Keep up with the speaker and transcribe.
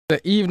The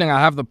evening, I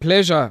have the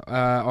pleasure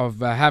of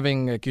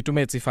having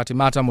Keitumetse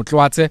Fatimata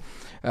Moutloatse,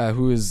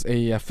 who is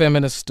a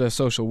feminist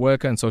social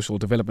worker and social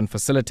development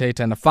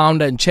facilitator and a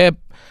founder and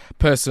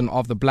chairperson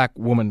of the Black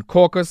Woman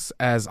Caucus,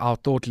 as our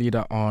thought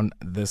leader on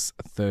this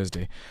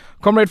Thursday.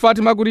 Comrade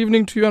Fatima, good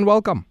evening to you and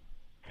welcome.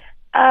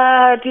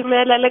 Hey,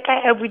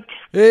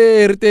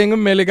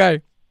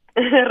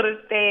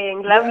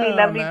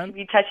 lovely to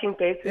be touching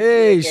base with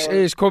you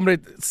again.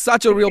 Comrade,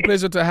 such a real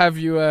pleasure to have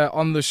you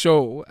on the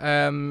show.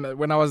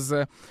 When I was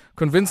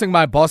convincing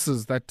my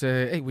bosses that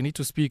we need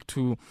to speak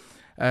to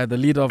the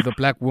leader of the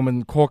Black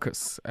Woman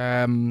Caucus,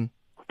 and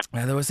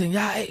they were saying,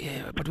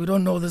 but we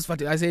don't know this.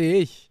 I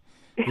say,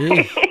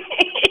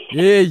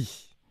 hey.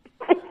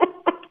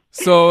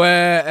 So,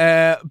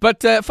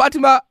 but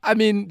Fatima, I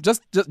mean,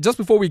 just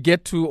before we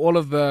get to all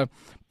of the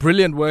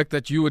brilliant work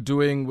that you were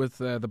doing with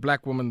the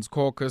Black Women's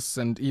Caucus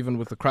and even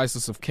with the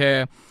crisis of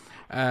care,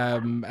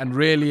 and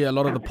really a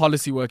lot of the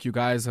policy work you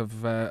guys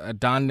have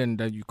done,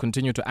 and you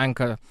continue to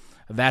anchor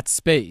that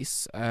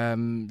space, for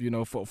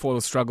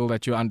the struggle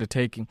that you're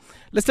undertaking.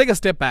 Let's take a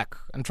step back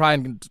and try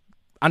and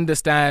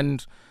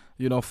understand,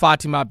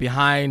 Fatima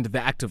behind the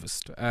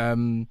activist.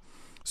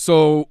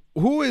 So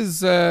who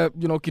is,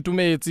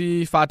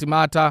 Keitumetse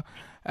Fatimata?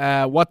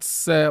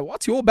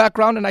 What's your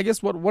background, and I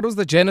guess what was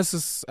the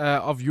genesis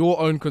of your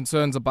own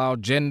concerns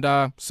about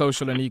gender,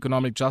 social and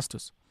economic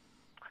justice?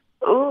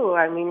 Oh,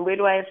 I mean, where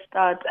do I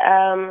start?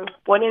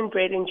 Born and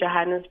bred in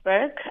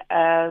Johannesburg,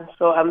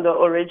 so I'm the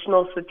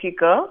original city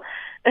girl.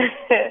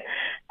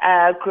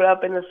 Grew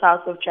up in the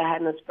south of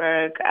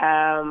Johannesburg.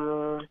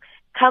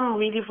 Come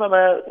really from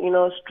a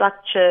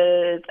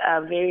structured,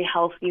 very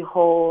healthy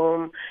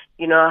home.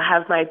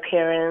 Have my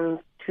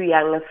parents, two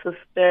younger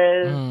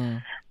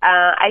sisters.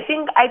 I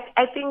think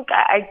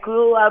I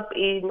grew up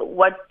in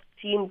what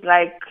seemed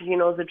like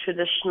the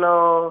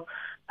traditional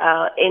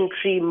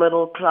entry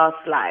middle class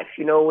life.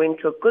 Went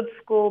to a good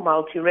school,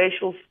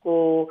 multiracial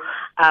school.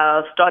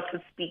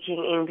 Started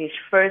speaking English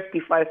first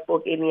before I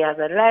spoke any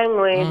other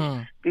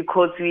language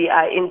because we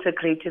are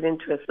integrated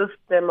into a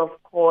system, of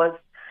course.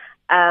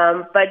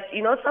 But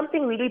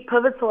something really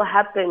pivotal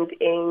happened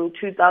in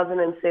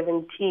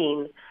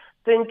 2017.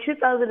 So in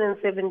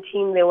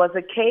 2017, there was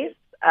a case.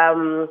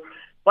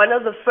 One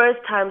of the first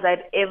times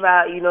I'd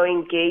ever,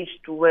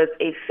 engaged with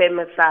a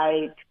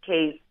femicide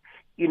case,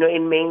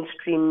 in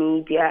mainstream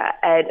media.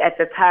 And at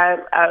the time,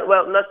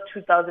 not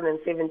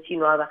 2017,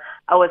 rather,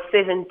 I was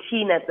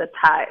 17 at the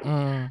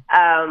time.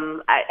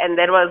 And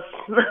that was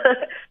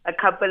a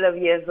couple of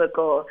years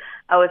ago.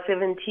 I was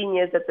 17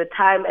 years at the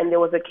time, and there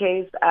was a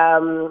case,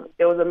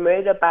 there was a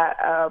murder by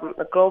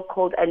a girl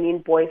called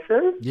Aline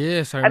Boyson.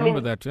 Yes, I remember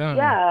that.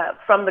 Yeah,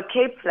 from the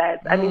Cape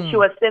Flats. I mean, she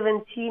was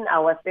 17, I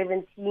was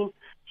 17.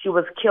 She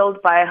was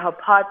killed by her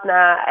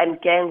partner and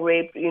gang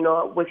raped,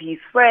 with his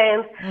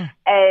friends.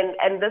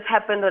 And this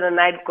happened on a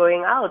night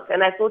going out.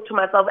 And I thought to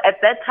myself, at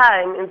that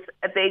time,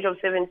 at the age of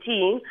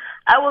 17,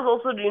 I was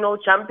also,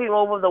 jumping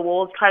over the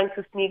walls, trying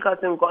to sneak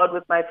out and go out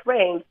with my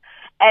friends.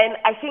 And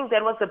I think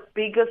that was the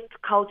biggest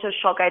culture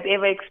shock I'd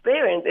ever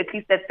experienced, at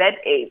least at that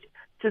age.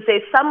 To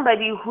say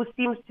somebody who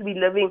seems to be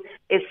living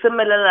a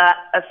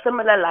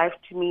similar life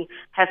to me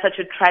has such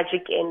a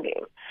tragic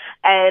ending.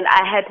 And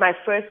I had my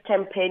first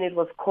campaign. It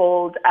was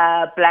called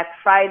Black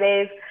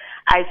Fridays.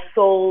 I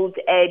sold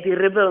the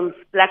ribbons,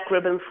 black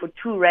ribbons, for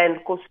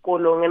R2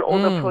 Koskolong, and all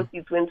the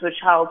proceeds went to a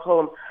child's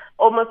home.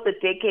 Almost a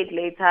decade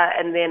later,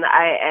 and then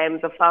I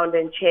am the founder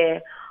and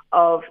chair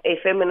of a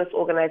feminist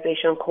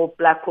organization called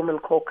Black Woman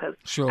Caucus.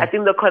 Sure. I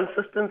think the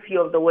consistency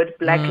of the word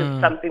black is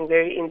something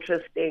very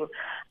interesting.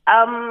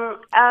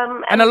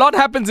 And a lot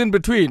happens in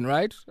between,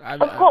 right?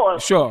 Of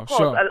course. Sure.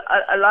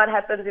 A lot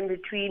happens in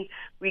between.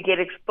 We get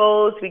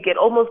exposed. We get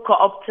almost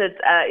co-opted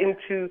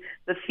into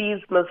the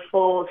Fees Must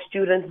Fall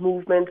student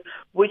movement,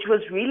 which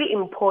was really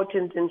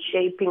important in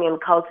shaping and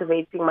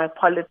cultivating my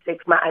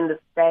politics, my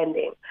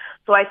understanding.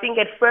 So I think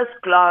at first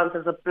glance,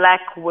 as a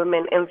black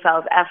woman in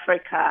South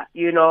Africa,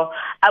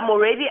 I'm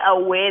already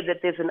aware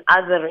that there's an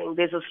othering,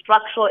 there's a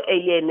structural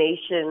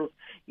alienation,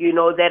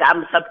 that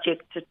I'm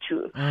subjected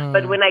to.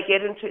 But when I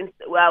get into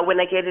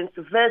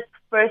this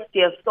first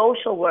year of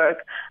social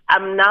work,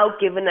 I'm now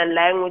given a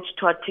language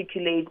to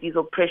articulate these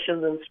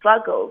oppressions and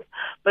struggles.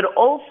 But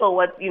also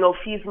what,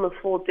 Fees Must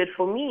Fall did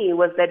for me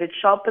was that it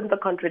sharpened the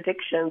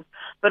contradictions,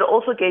 but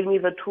also gave me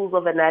the tools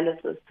of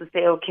analysis to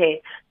say,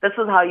 okay, this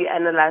is how you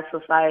analyze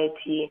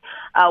society.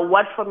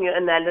 What from your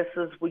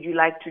analysis would you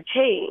like to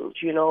change?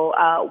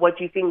 What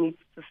do you think needs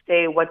to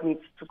stay, what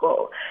needs to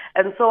go?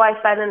 And so I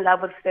fell in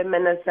love with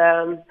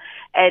feminism,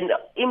 and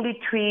in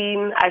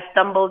between I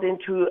stumbled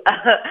into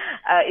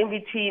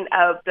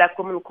Black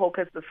Woman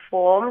Caucus is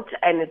formed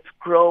and it's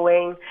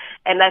growing,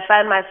 and I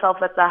find myself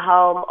at the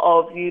helm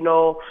of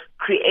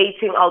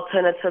creating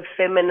alternative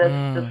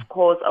feminist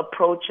discourse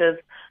approaches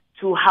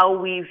to how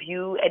we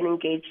view and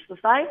engage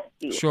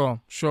society.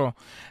 Sure.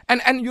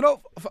 And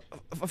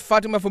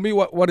Fatima, for me,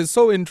 what is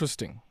so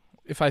interesting,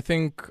 if I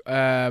think,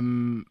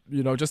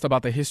 just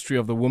about the history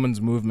of the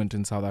women's movement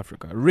in South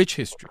Africa, a rich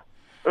history.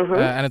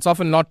 and it's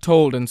often not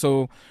told. And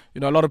so,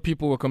 a lot of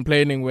people were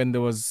complaining when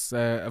there was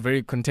a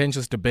very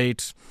contentious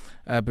debate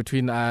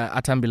between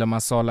Atambila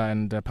Masola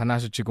and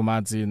Panashe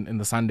Chikumadzi in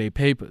the Sunday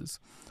papers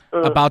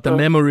about the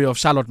memory of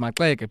Charlotte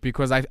Maxeke,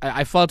 because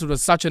I felt it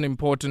was such an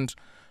important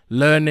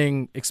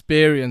learning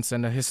experience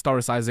and a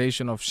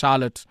historicization of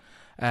Charlotte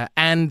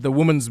and the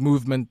women's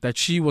movement that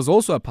she was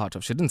also a part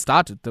of. She didn't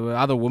start it. There were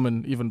other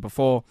women even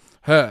before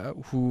her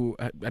who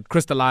had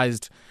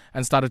crystallized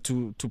and started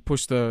to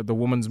push the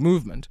women's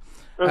movement.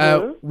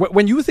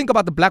 When you think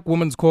about the Black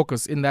Women's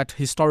Caucus in that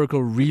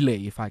historical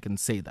relay, if I can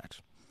say that,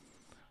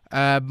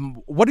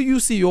 what do you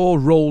see your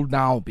role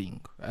now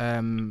being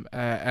in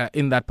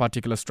that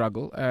particular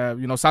struggle?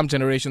 Some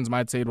generations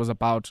might say it was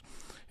about,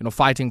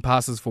 fighting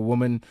passes for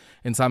women.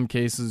 In some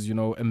cases,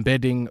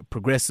 embedding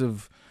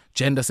progressive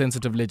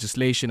gender-sensitive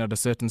legislation at a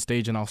certain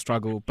stage in our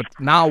struggle. But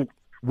now,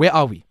 where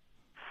are we?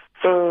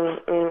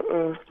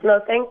 No,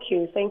 thank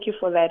you. Thank you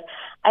for that.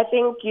 I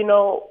think,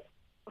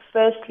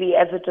 firstly,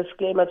 as a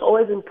disclaimer, it's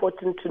always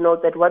important to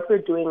note that what we're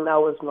doing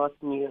now is not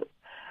new,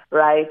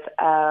 right?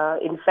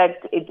 In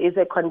fact, it is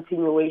a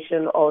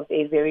continuation of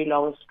a very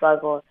long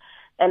struggle.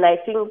 And I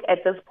think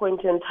at this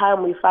point in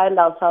time, we find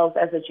ourselves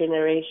as a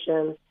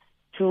generation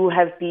to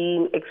have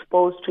been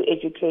exposed to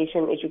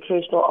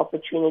educational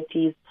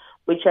opportunities,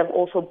 which have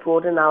also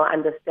broadened our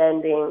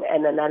understanding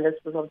and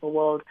analysis of the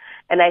world.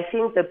 And I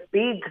think the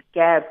big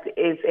gap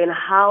is in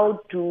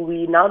how do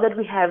we, now that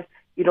we have,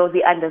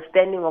 the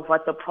understanding of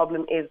what the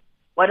problem is,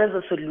 what does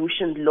the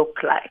solution look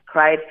like,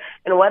 right?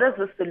 And what does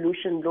the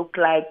solution look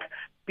like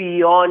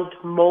beyond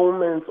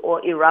moments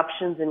or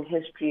eruptions in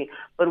history,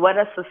 but what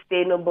does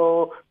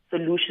sustainable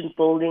solution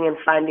building and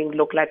finding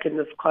look like in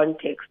this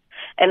context?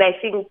 And I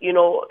think,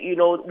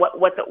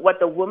 what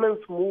the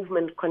women's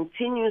movement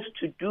continues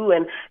to do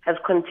and has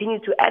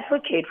continued to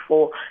advocate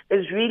for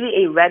is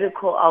really a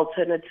radical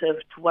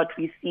alternative to what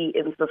we see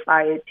in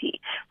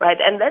society, right?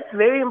 And that's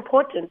very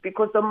important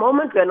because the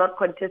moment we're not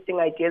contesting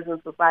ideas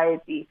in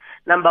society,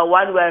 number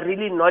one, we're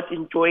really not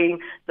enjoying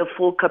the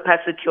full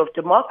capacity of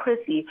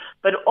democracy,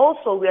 but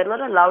also we are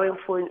not allowing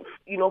for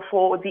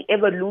the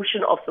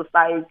evolution of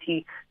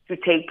society to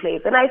take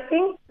place. And I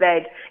think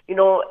that,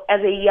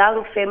 as a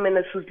young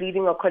feminist who's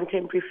leading a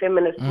contemporary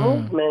feminist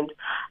movement,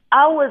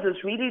 ours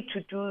is really to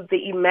do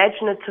the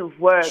imaginative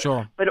work,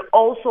 but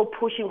also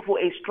pushing for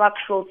a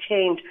structural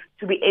change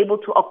to be able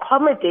to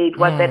accommodate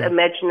what that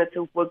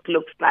imaginative work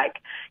looks like.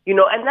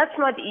 And that's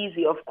not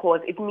easy, of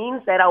course. It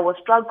means that our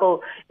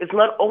struggle is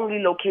not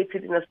only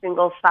located in a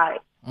single site.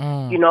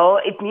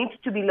 It needs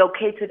to be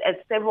located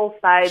at several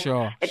sites,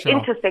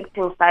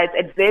 intersecting sites,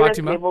 at various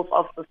levels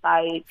of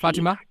society.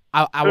 Fatima,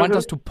 I want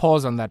us to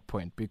pause on that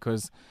point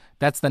because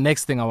that's the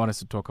next thing I want us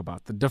to talk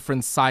about, the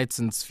different sites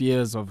and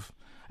spheres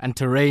and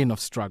terrain of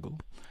struggle.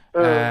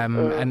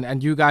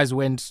 And you guys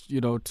went,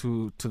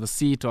 to the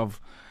seat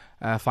of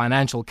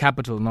financial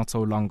capital not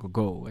so long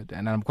ago.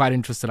 And I'm quite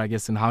interested, I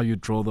guess, in how you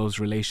draw those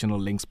relational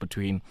links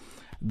between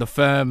the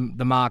firm,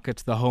 the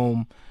market, the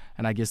home,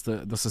 and I guess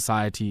the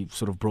society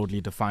sort of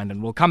broadly defined.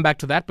 And we'll come back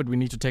to that, but we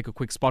need to take a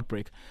quick spot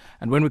break.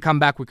 And when we come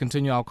back, we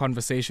continue our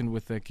conversation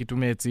with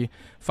Keitumetse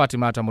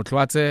Fatimata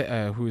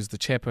Moutloatse, who is the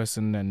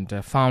chairperson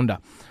and founder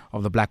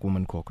of the Black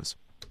Women Caucus.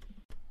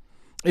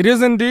 It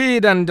is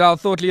indeed, and our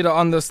thought leader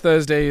on this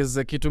Thursday is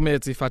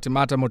Keitumetse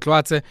Fatimata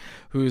Moutloatse,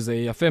 who is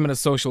a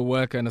feminist social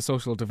worker and a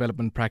social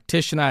development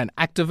practitioner, an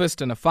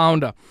activist and a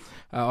founder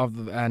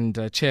and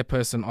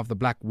chairperson of the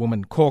Black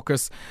Women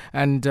Caucus.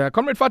 And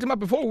Comrade Fatima,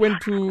 before we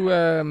went to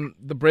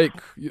the break,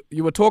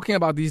 you were talking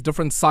about these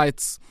different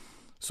sites,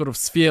 sort of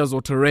spheres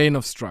or terrain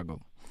of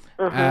struggle.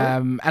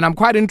 And I'm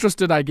quite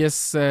interested, I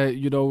guess,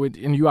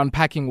 in you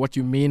unpacking what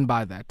you mean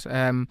by that.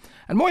 And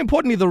more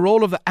importantly, the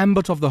role of the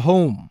ambit of the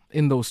home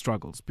in those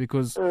struggles,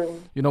 because,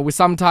 we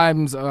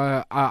sometimes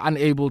are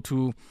unable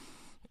to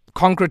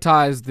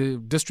concretize the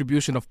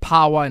distribution of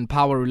power and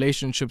power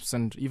relationships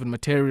and even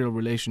material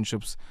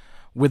relationships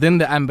within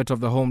the ambit of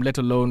the home, let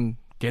alone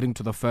getting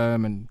to the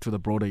firm and to the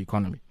broader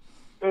economy.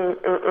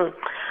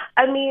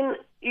 I mean,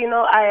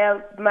 I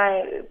have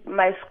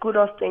my school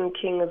of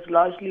thinking is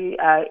largely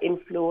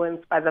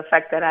influenced by the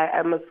fact that I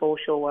am a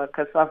social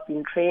worker. So I've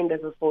been trained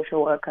as a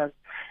social worker.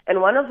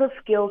 And one of the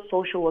skills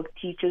social work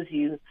teaches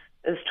you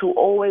is to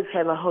always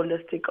have a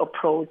holistic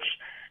approach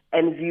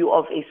and view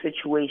of a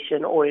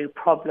situation or a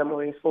problem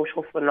or a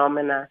social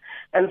phenomena.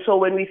 And so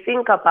when we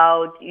think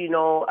about,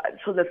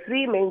 so the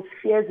three main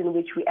spheres in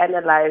which we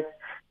analyze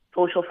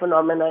social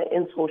phenomena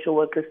in social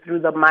work is through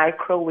the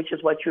micro, which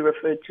is what you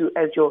refer to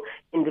as your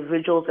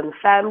individuals and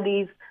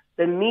families,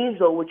 the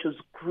meso, which is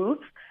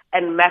groups,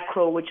 and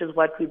macro, which is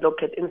what we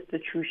look at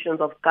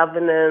institutions of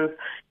governance,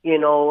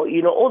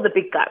 all the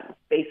big guns,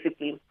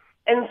 basically.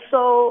 And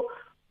so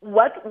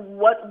what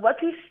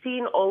we've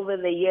seen over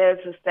the years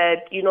is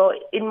that,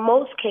 in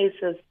most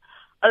cases,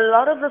 a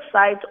lot of the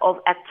sites of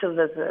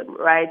activism,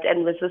 right,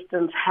 and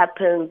resistance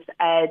happens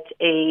at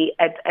a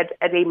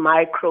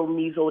micro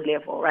meso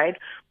level, right,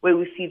 where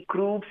we see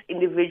groups,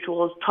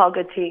 individuals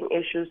targeting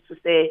issues to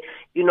say,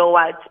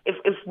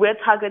 if we're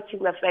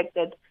targeting the fact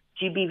that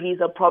GBV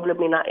is a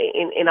problem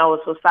in our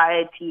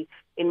society.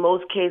 In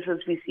most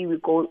cases,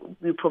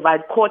 we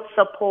provide court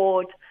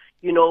support.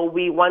 We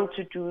want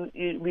to do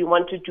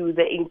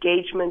the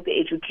engagement, the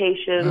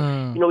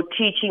education,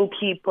 teaching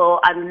people,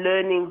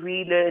 unlearning,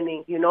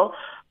 relearning,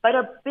 But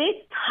a big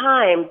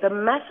time, the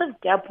massive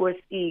gap we're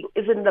seeing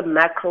is in the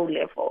macro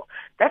level.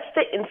 That's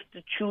the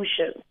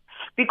institutions.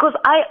 Because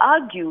I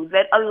argue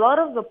that a lot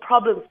of the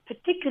problems,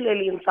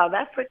 particularly in South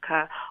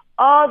Africa,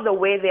 are the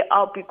way they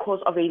are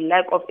because of a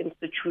lack of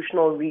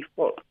institutional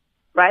reform,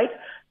 right?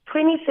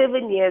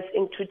 27 years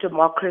into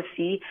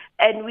democracy,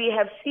 and we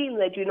have seen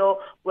that,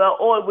 we're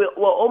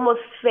almost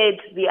fed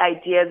the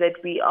idea that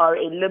we are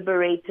a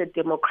liberated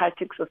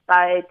democratic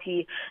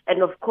society.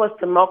 And of course,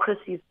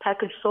 democracy is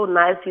packaged so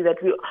nicely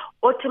that we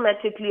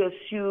automatically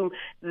assume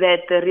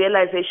that the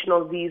realization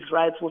of these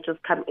rights will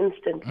just come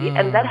instantly.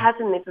 And that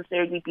hasn't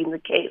necessarily been the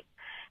case.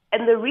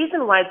 And the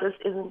reason why this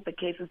isn't the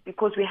case is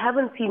because we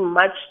haven't seen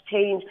much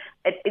change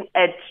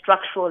at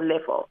structural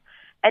level.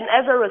 And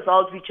as a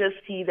result, we just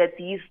see that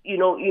these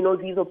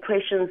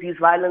oppressions, these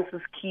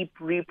violences keep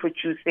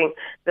reproducing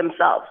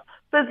themselves.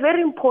 So it's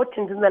very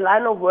important in the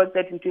line of work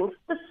that we're doing,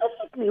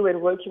 specifically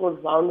when working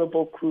with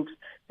vulnerable groups,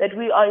 that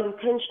we are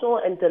intentional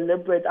and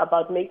deliberate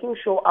about making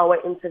sure our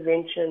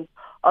interventions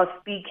are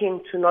speaking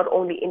to not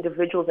only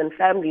individuals and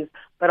families,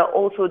 but are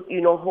also,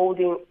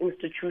 holding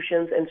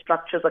institutions and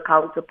structures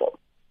accountable.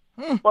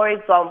 For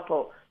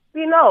example,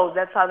 we know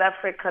that South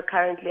Africa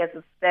currently, as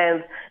it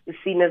stands, is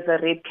seen as the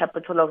rape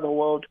capital of the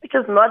world, which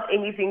is not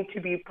anything to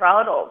be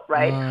proud of,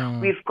 right?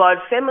 We've got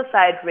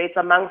femicide rates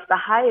amongst the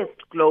highest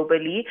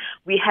globally.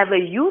 We have a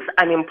youth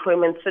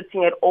unemployment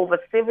sitting at over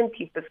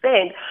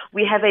 70%.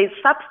 We have a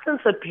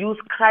substance abuse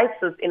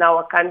crisis in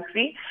our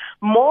country.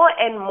 More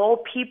and more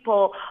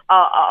people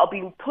are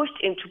being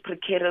pushed into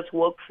precarious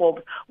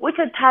workforce, which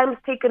at times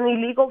take an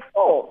illegal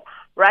form.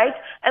 Right?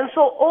 And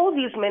so all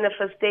these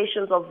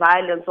manifestations of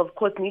violence, of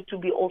course, need to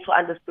be also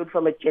understood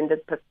from a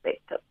gendered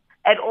perspective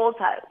at all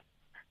times,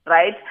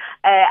 right?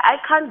 I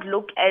can't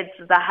look at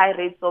the high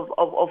rates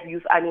of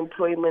youth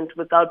unemployment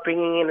without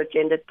bringing in a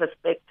gendered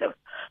perspective.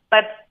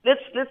 But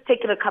let's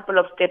take it a couple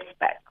of steps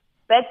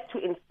back to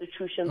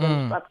institutions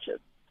and structures.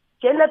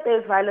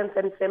 Gender-based violence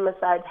and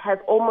femicide has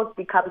almost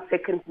become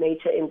second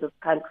nature in this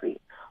country.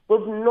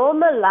 We've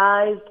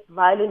normalized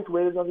violent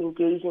ways of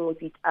engaging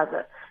with each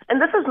other. And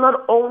this is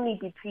not only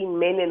between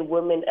men and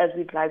women as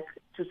we'd like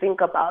to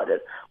think about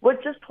it. We're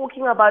just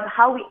talking about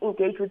how we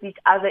engage with each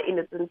other in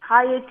its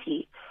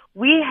entirety.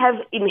 We have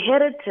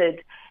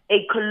inherited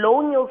a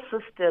colonial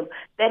system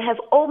that has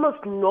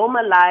almost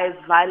normalized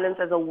violence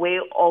as a way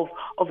of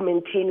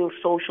maintaining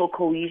social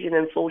cohesion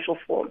and social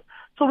form.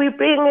 So we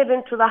bring it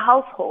into the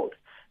household.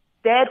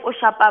 Dad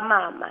ushapa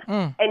mama.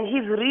 And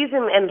his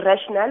reason and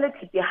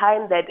rationality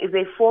behind that is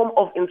a form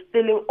of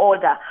instilling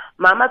order.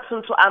 Mama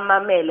tuntu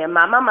amamele.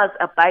 Mama must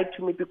abide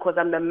to me because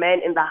I'm the man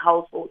in the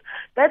household.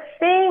 That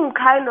same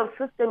kind of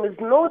system is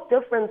no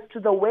different to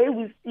the way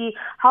we see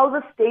how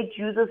the state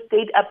uses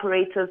state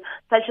apparatus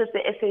such as the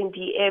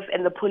SNDF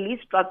and the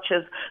police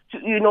structures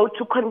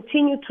to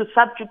continue to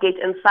subjugate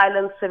and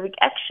silence civic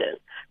action.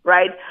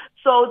 Right?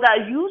 So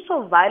the use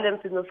of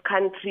violence in this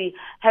country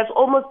has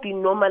almost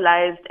been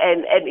normalized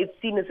and it's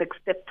seen as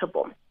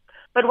acceptable.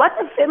 But what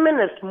the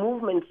feminist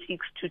movement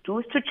seeks to do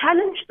is to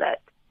challenge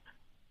that.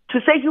 To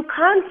say you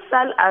can't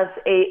sell us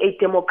a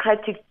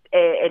democratic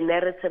a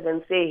narrative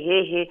and say,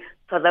 hey,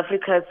 South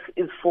Africa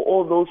is for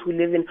all those who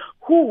live in.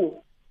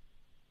 Who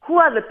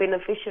are the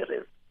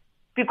beneficiaries?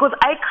 Because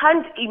I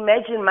can't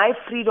imagine my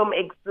freedom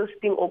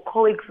existing or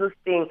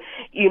coexisting,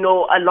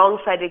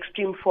 alongside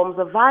extreme forms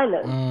of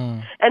violence.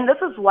 And this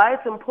is why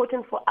it's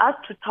important for us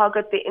to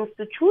target the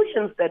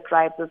institutions that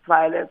drive this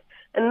violence.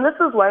 And this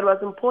is why it was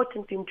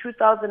important in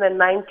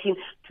 2019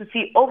 to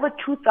see over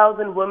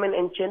 2,000 women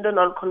and gender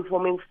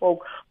non-conforming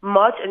folk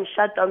march and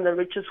shut down the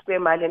richest square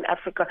mile in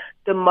Africa,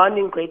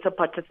 demanding greater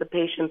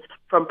participation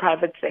from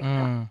private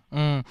sector.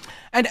 And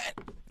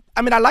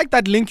I mean, I like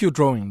that link you're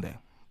drawing there.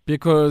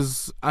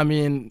 Because,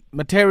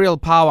 material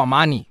power,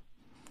 money,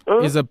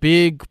 is a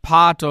big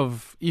part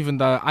of even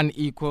the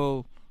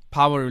unequal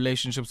power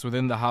relationships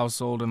within the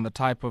household and the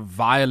type of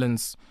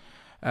violence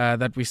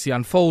that we see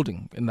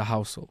unfolding in the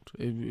household.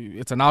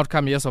 It's an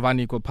outcome, yes, of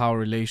unequal power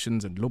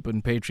relations and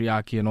lumpen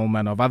patriarchy and all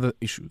manner of other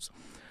issues.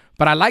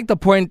 But I like the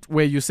point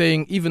where you're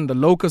saying even the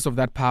locus of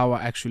that power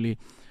actually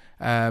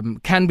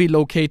can be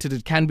located,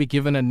 it can be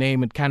given a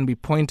name, it can be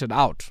pointed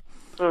out.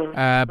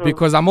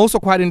 Because I'm also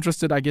quite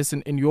interested, I guess,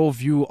 in your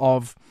view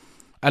of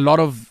a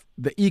lot of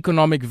the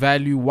economic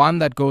value, one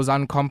that goes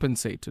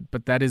uncompensated,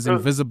 but that is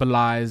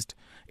invisibilized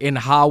in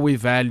how we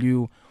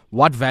value,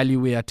 what value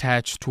we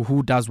attach to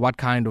who does what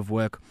kind of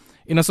work.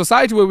 In a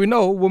society where we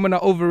know women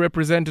are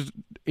overrepresented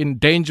in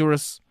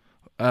dangerous,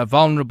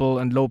 vulnerable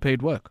and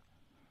low-paid work.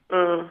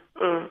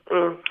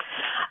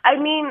 I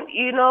mean,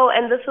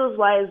 and this is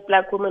why as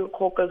Black Women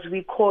Caucus,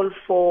 we call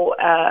for,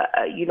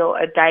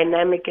 a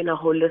dynamic and a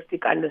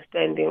holistic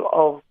understanding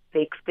of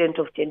the extent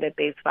of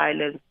gender-based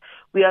violence.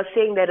 We are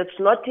saying that it's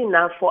not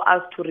enough for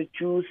us to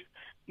reduce,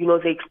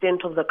 the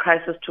extent of the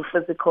crisis to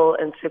physical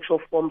and sexual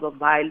forms of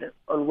violence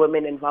on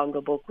women and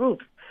vulnerable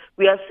groups.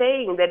 We are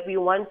saying that we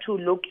want to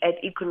look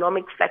at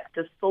economic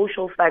factors,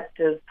 social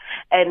factors,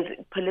 and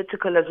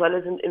political as well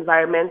as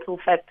environmental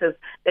factors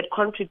that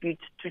contribute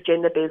to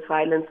gender-based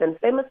violence and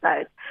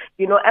femicide.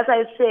 As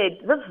I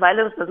said, this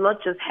violence does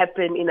not just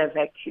happen in a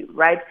vacuum,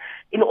 right?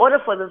 In order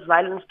for this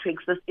violence to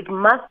exist, it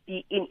must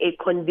be in a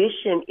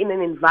condition, in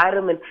an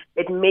environment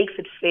that makes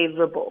it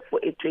favorable for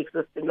it to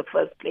exist in the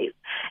first place.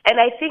 And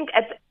I think,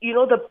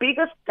 the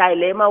biggest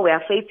dilemma we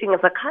are facing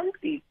as a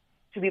country,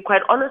 to be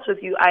quite honest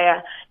with you,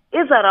 Aya,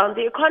 is around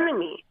the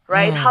economy,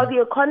 right? How the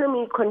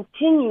economy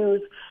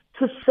continues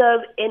to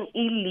serve an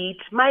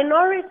elite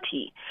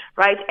minority,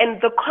 right?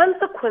 And the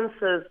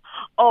consequences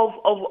of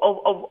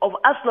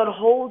us not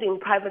holding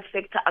private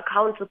sector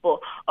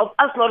accountable, of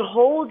us not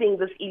holding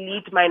this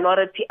elite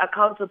minority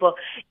accountable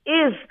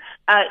is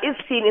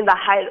seen in the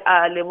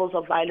high levels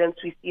of violence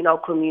we see in our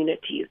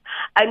communities.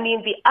 I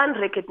mean, the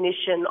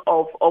unrecognition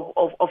of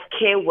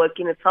care work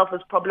in itself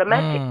is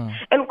problematic.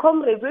 And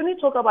comrades, when we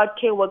talk about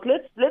care work,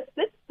 let's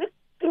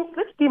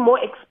be more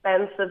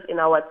expansive in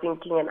our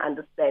thinking and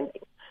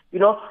understanding.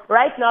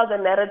 Right now the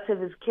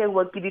narrative is care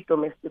work is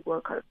domestic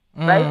workers,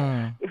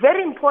 right?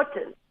 Very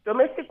important.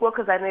 Domestic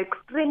workers are an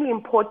extremely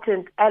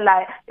important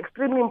ally,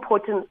 extremely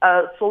important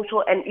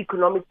social and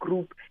economic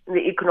group in the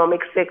economic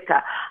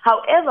sector.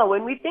 However,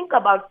 when we think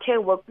about care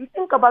work, we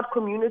think about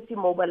community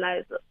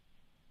mobilizers.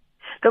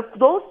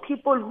 Those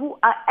people who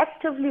are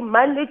actively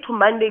Monday to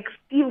Monday,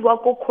 Steve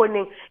Wako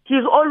Koning,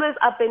 he's always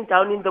up and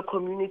down in the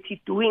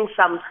community doing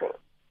something.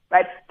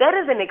 Right? That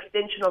is an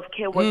extension of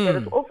care work that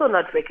is also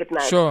not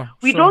recognized.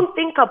 We don't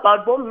think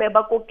about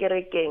Mebako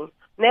Kerekeng,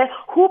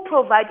 who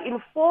provide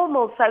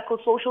informal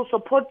psychosocial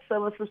support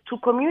services to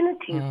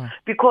communities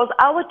because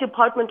our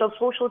Department of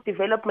Social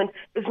Development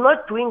is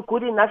not doing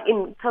good enough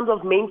in terms of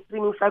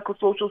mainstreaming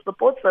psychosocial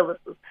support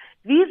services.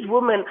 These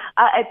women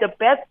are at the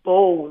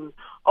backbone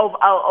of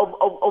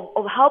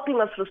helping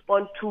us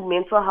respond to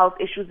mental health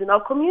issues in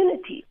our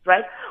communities,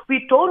 right?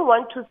 We don't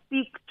want to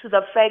speak to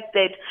the fact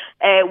that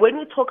when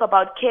we talk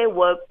about care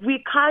work,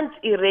 we can't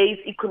erase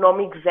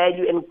economic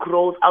value and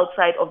growth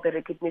outside of the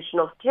recognition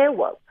of care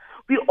work.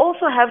 We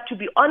also have to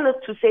be honest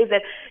to say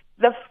that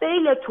the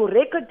failure to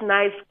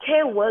recognize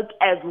care work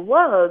as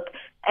work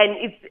and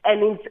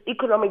its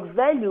economic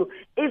value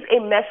is a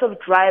massive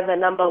driver,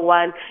 number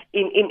one,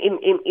 in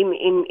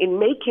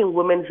making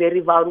women very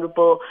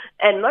vulnerable,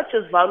 and not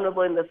just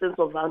vulnerable in the sense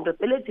of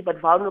vulnerability, but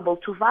vulnerable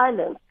to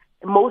violence.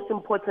 Most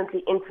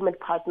importantly, intimate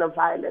partner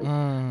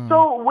violence.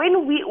 So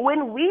when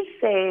we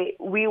say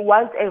we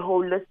want a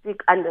holistic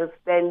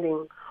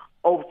understanding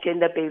of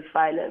gender-based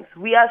violence,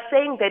 we are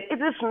saying that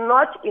it is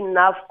not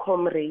enough,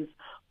 comrades,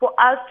 for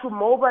us to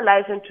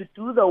mobilize and to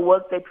do the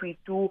work that we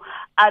do,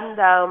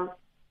 and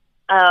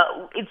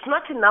it's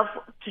not enough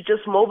to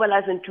just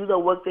mobilize and do the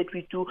work that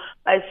we do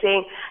by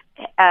saying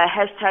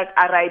hashtag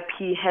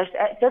RIP,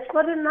 that's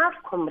not enough,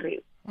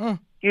 comrades.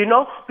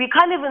 We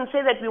can't even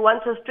say that we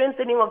want a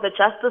strengthening of the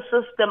justice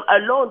system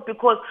alone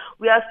because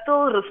we are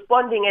still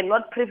responding and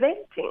not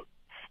preventing.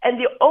 And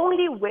the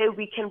only way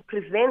we can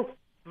prevent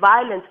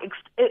violence,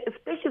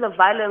 especially the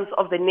violence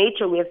of the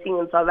nature we are seeing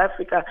in South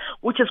Africa,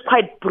 which is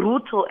quite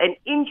brutal and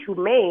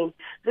inhumane,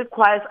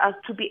 requires us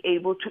to be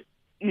able to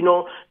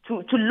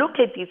look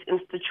at these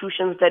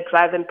institutions that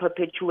drive and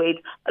perpetuate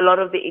a lot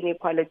of the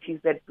inequalities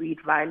that breed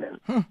violence.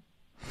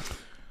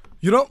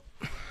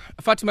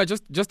 Fatima,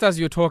 just as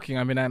you're talking,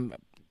 I mean,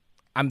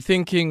 I'm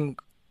thinking,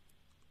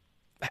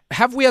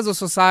 have we as a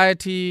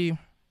society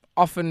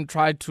often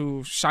tried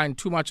to shine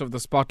too much of the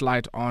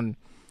spotlight on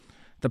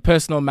the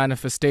personal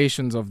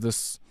manifestations of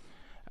this,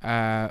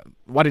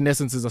 what in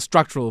essence is a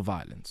structural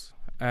violence?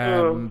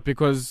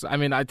 Because, I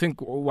mean, I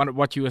think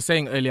what you were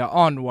saying earlier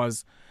on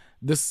was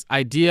this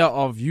idea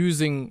of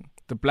using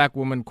the Black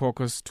Women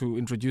Caucus to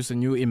introduce a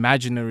new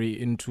imaginary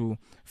into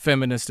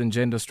feminist and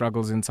gender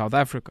struggles in South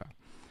Africa.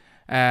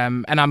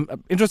 And I'm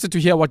interested to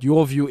hear what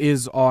your view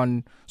is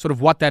on sort of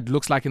what that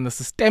looks like in the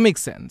systemic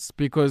sense,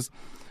 because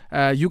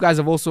you guys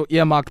have also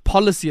earmarked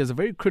policy as a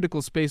very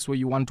critical space where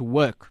you want to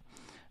work.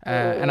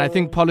 And I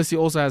think policy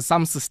also has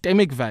some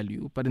systemic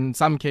value, but in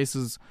some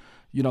cases,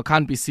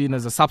 can't be seen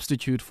as a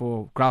substitute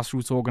for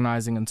grassroots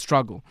organizing and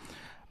struggle.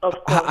 Of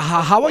course.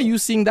 How are you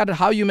seeing that?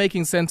 How are you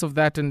making sense of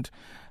that? And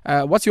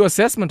what's your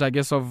assessment, I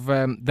guess, of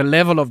the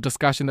level of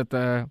discussion at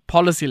the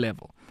policy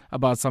level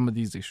about some of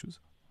these issues?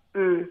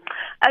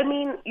 I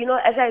mean,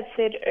 as I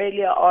said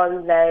earlier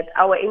on, that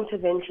our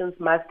interventions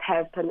must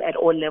happen at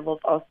all levels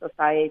of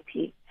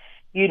society.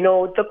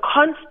 The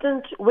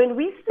constant, when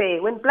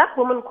Black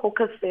Women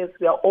Caucus says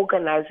we are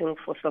organizing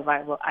for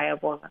survival,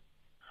 Ayabonga,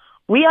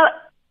 we are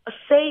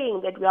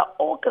saying that we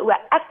are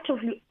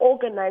actively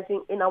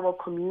organizing in our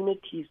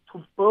communities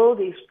to build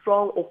a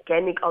strong,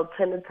 organic,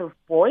 alternative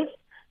voice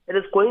that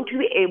is going to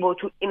be able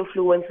to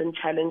influence and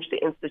challenge the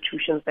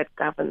institutions that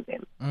govern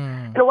them.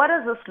 And what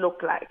does this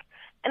look like?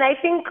 And I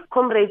think,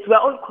 comrades, we're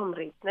all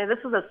comrades. Now, this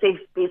is a safe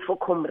space for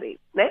comrades.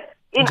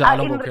 In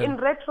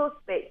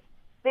retrospect,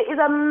 there is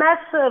a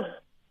massive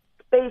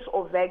space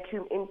or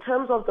vacuum in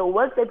terms of the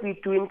work that we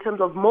do, in terms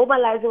of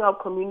mobilizing our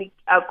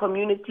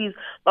communities.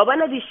 But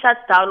when we shut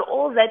down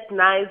all that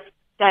nice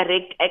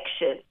direct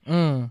action,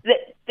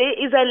 there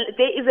is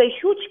a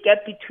huge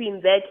gap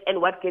between that and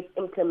what gets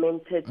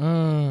implemented,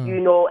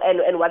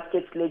 and what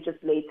gets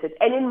legislated.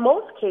 And in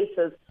most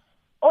cases,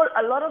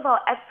 a lot of our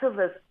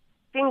activists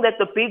think that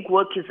the big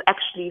work is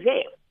actually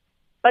there.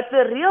 But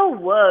the real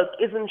work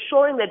is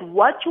ensuring that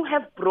what you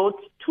have brought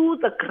to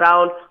the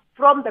ground,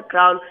 from the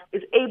ground,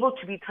 is able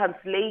to be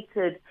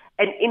translated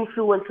and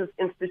influences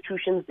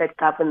institutions that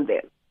govern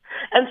them.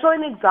 And so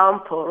an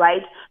example,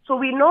 right? So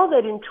we know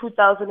that in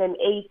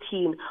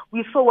 2018,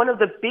 we saw one of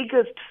the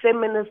biggest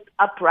feminist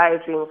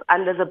uprisings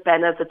under the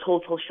banner, the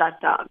total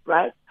shutdown,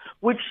 right?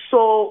 Which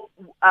saw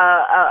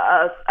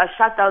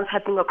shutdowns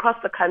happening across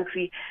the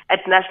country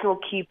at national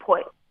key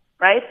points,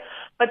 right?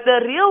 But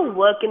the real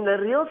work and the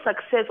real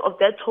success of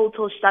that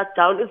total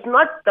shutdown is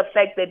not the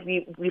fact that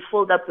we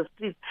filled up the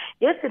streets.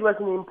 Yes, it was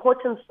an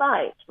important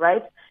side,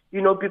 right?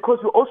 Because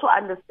we also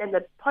understand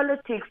that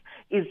politics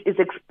is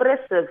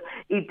expressive.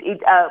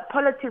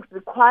 Politics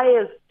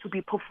requires to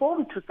be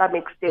performed to some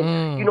extent.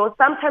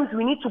 Sometimes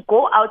we need to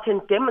go out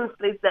and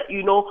demonstrate that,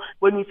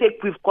 when we say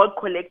we've got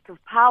collective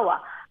power.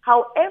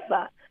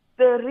 However,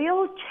 the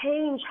real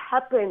change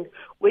happened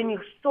when you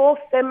saw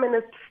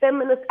feminist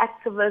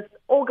activists,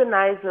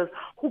 organizers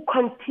who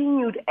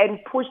continued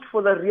and pushed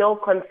for the real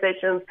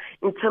concessions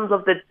in terms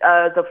of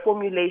the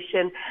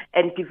formulation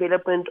and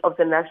development of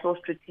the National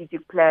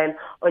Strategic Plan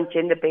on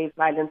Gender-Based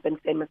Violence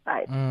and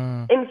Femicide.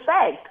 In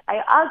fact,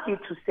 I argue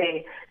to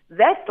say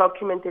that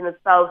document in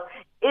itself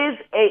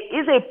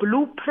is a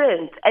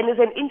blueprint and is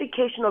an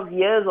indication of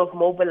years of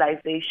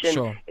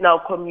mobilization in our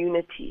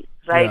communities,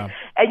 right? Yeah.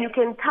 And you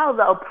can tell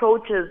the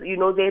approaches,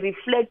 they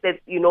reflect that,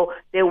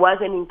 there was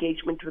an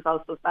engagement with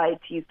our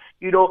societies.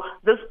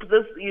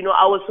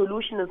 Our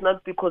solution is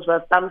not because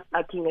we're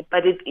thumb-sucking it,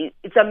 but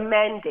it's a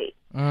mandate.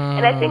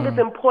 And I think it's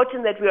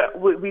important that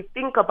we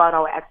think about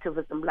our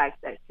activism like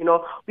that.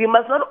 We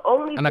must not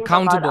only think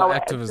about our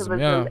activism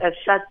as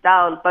shut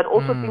down, but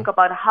also think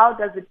about how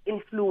does it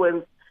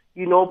influence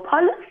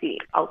policy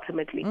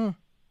ultimately.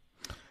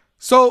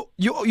 So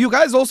you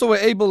guys also were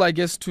able, I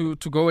guess, to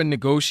go and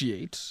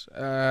negotiate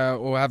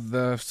or have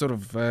the sort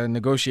of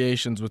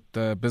negotiations with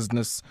the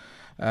business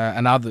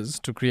and others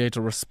to create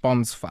a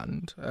response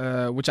fund,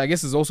 which I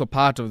guess is also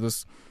part of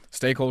this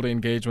stakeholder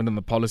engagement and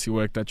the policy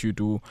work that you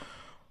do.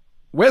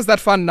 Where's that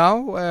fund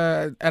now?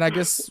 And I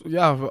guess,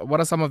 what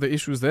are some of the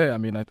issues there? I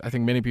mean, I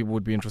think many people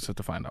would be interested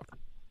to find out.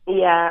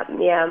 Yeah.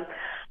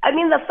 I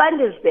mean, the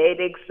fund is there, it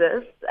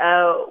exists.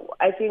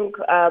 I think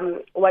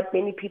what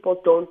many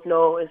people don't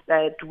know is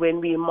that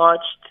when we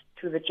marched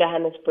to the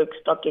Johannesburg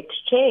Stock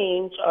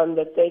Exchange on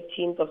the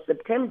 13th of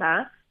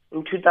September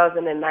in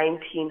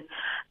 2019,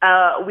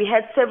 we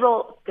had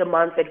several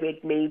demands that we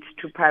had made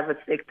to private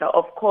sector.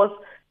 Of course,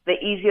 the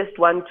easiest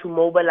one to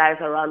mobilize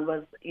around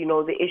was,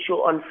 the issue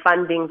on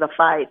funding the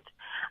fight.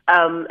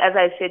 As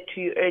I said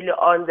to you earlier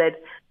on,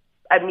 that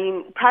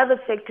private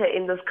sector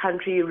in this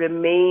country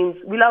remains,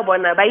 whenever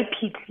in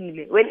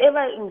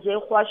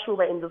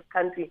this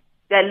country,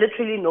 they're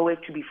literally nowhere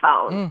to be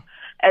found.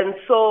 And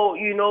so,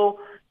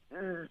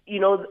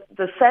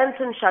 the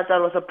Santon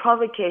shutdown was a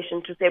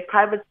provocation to say,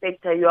 private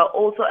sector, you are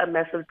also a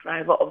massive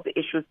driver of the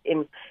issues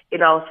in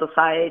our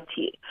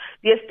society.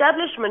 The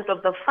establishment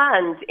of the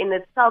fund in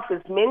itself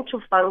is meant to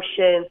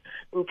function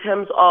in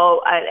terms of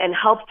and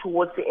help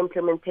towards the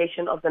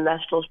implementation of the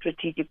National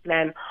Strategic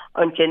Plan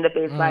on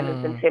Gender-Based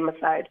Violence and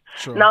Femicide.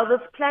 Sure. Now,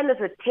 this plan is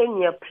a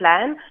 10-year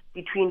plan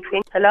between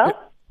 20... Hello?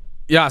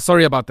 Yeah,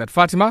 sorry about that.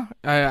 Fatima,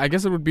 I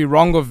guess it would be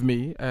wrong of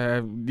me,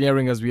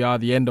 nearing as we are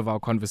the end of our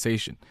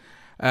conversation,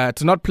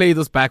 to not play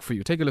this back for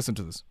you. Take a listen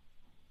to this.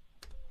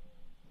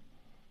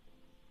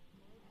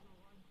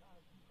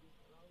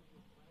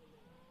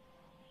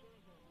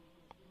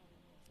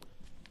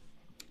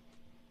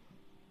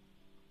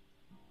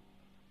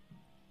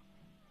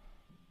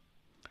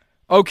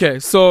 Okay,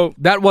 so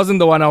that wasn't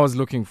the one I was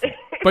looking for.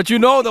 But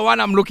the one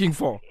I'm looking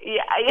for.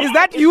 Yeah. Is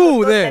that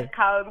you there? That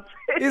counts.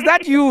 Is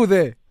that you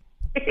there?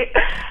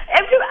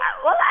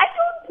 Well, I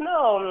don't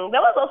know. That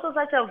was also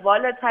such a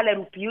volatile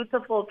and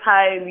beautiful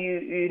time,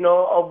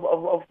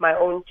 of my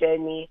own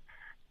journey.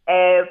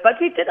 But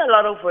we did a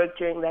lot of work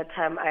during that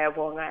time,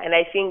 Ayabonga. And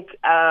I think,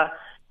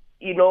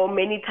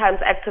 many times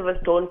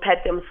activists don't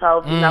pat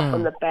themselves enough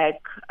on the back,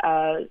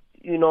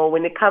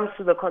 when it comes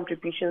to the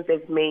contributions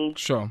they've made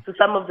to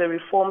some of the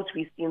reforms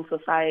we see in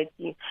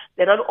society.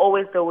 They're not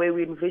always the way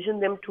we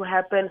envision them to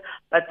happen,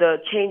 but the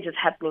change is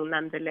happening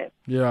nonetheless.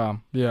 Yeah.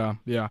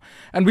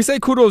 And we say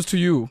kudos to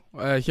you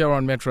here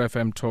on Metro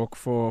FM Talk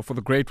for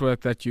the great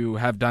work that you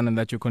have done and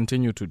that you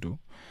continue to do.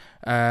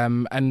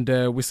 And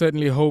we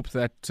certainly hope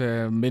that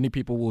many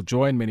people will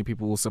join, many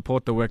people will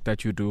support the work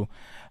that you do,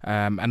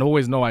 and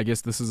always know, I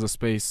guess, this is a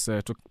space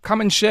to come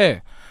and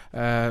share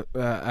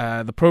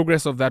the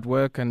progress of that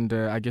work, and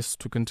I guess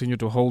to continue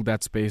to hold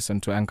that space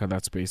and to anchor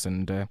that space.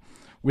 And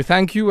we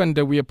thank you and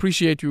we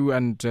appreciate you,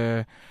 and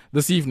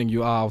this evening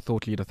you are our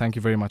thought leader. Thank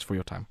you very much for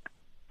your time.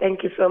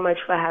 Thank you so much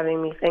for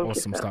having me. Thank you.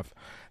 Awesome stuff.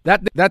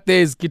 That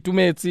there is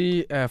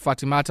Keitumetse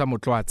Fatimata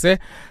Moutloatse,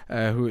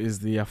 who is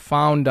the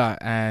founder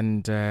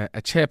and a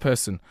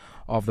chairperson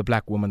of the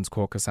Black Women's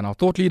Caucus and our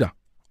thought leader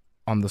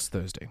on this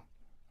Thursday.